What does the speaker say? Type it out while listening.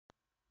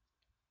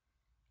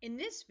In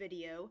this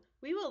video,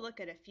 we will look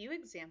at a few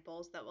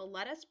examples that will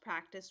let us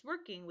practice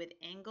working with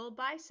angle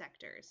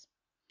bisectors.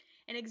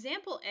 In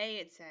example A,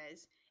 it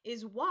says,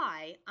 is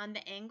y on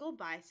the angle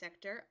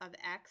bisector of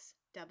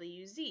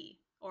xwz,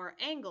 or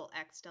angle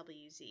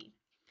xwz.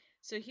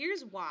 So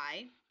here's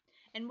y,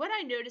 and what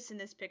I notice in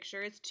this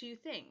picture is two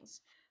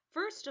things.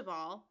 First of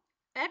all,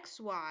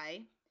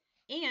 xy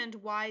and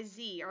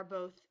yz are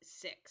both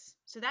 6.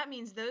 So that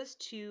means those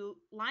two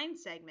line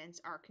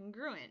segments are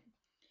congruent.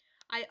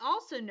 I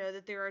also know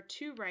that there are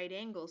two right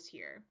angles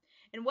here.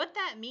 And what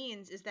that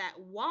means is that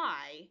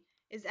y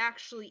is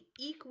actually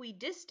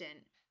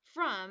equidistant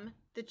from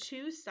the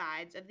two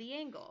sides of the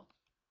angle,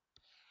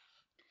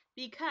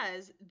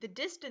 because the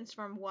distance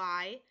from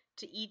y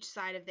to each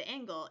side of the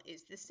angle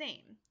is the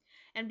same.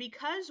 And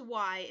because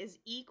y is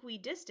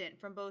equidistant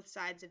from both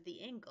sides of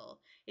the angle,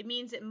 it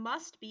means it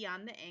must be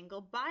on the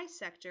angle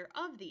bisector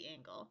of the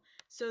angle.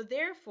 So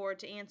therefore,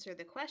 to answer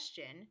the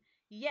question,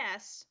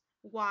 yes,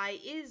 y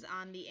is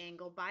on the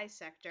angle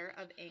bisector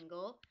of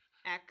angle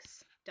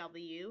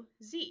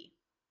xwz.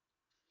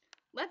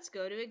 Let's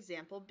go to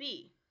example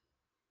B.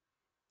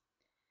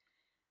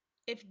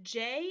 If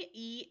J,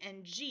 E,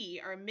 and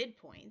G are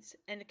midpoints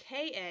and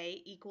KA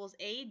equals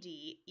AD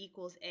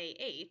equals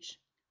AH,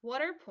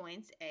 what are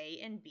points A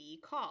and B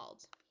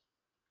called?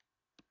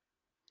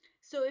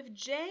 So if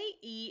J,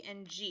 E,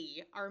 and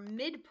G are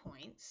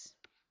midpoints,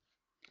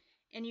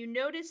 and you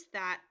notice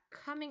that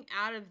coming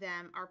out of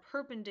them are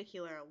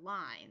perpendicular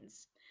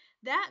lines,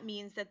 that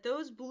means that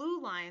those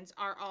blue lines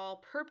are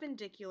all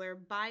perpendicular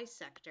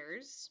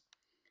bisectors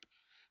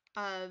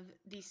of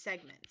these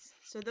segments.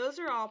 So those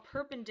are all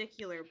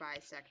perpendicular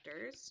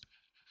bisectors,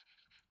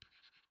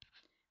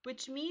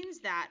 which means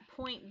that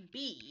point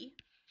B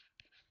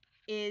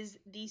is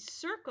the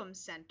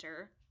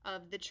circumcenter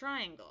of the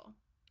triangle.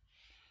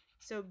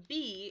 So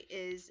B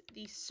is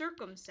the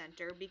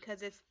circumcenter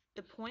because it's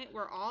the point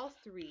where all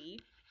three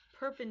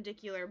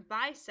perpendicular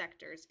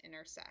bisectors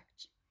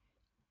intersect.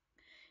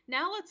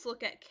 Now let's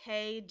look at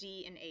K,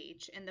 D, and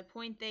H, and the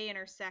point they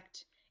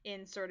intersect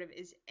in sort of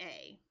is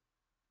A.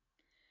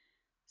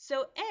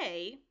 So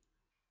A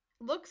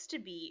looks to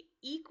be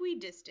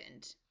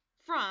equidistant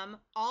from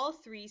all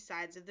three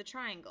sides of the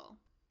triangle.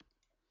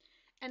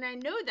 And I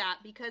know that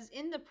because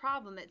in the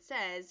problem it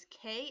says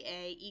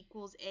KA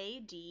equals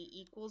AD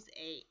equals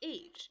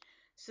AH.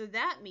 So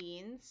that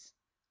means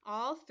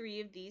all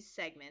three of these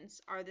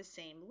segments are the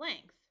same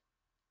length.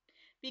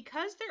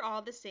 Because they're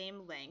all the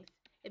same length,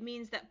 it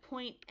means that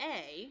point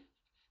A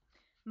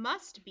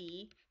must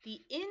be the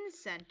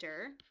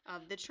incenter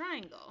of the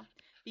triangle,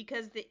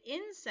 because the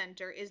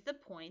incenter is the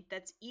point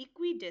that's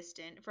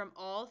equidistant from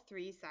all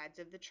three sides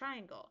of the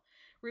triangle.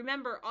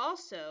 Remember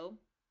also,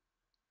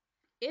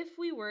 if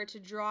we were to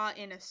draw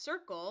in a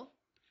circle,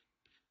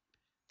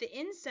 the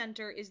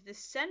incenter is the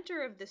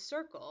center of the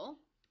circle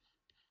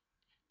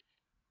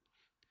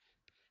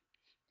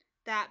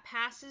that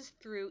passes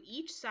through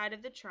each side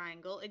of the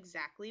triangle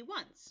exactly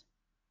once.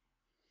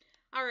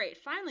 All right,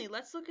 finally,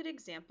 let's look at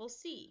example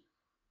C.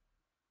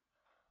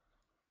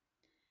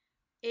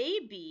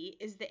 AB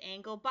is the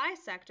angle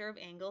bisector of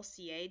angle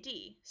CAD.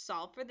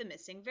 Solve for the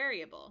missing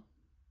variable.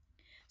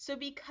 So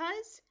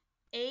because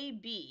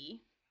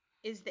AB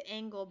is the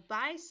angle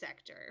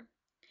bisector,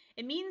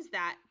 it means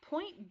that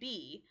point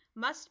B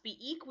must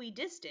be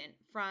equidistant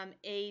from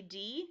AD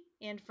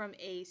and from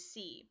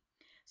AC.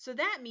 So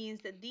that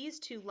means that these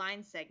two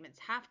line segments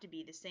have to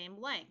be the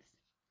same length.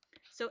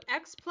 So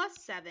x plus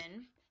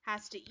 7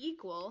 has to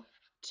equal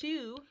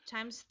 2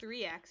 times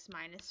 3x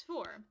minus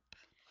 4.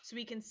 So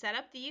we can set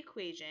up the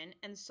equation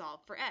and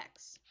solve for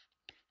x.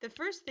 The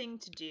first thing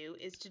to do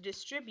is to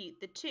distribute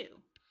the 2.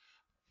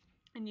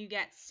 And you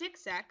get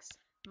 6x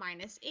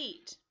minus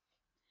 8.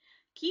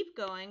 Keep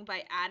going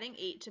by adding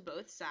 8 to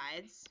both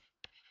sides,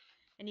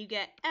 and you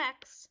get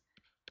x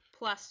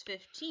plus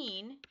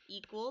 15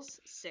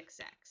 equals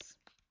 6x.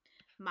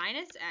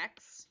 Minus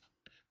x,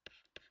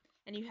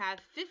 and you have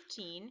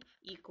 15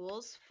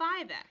 equals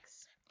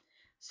 5x.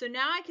 So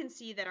now I can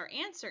see that our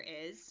answer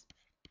is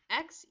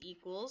x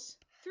equals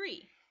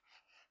 3.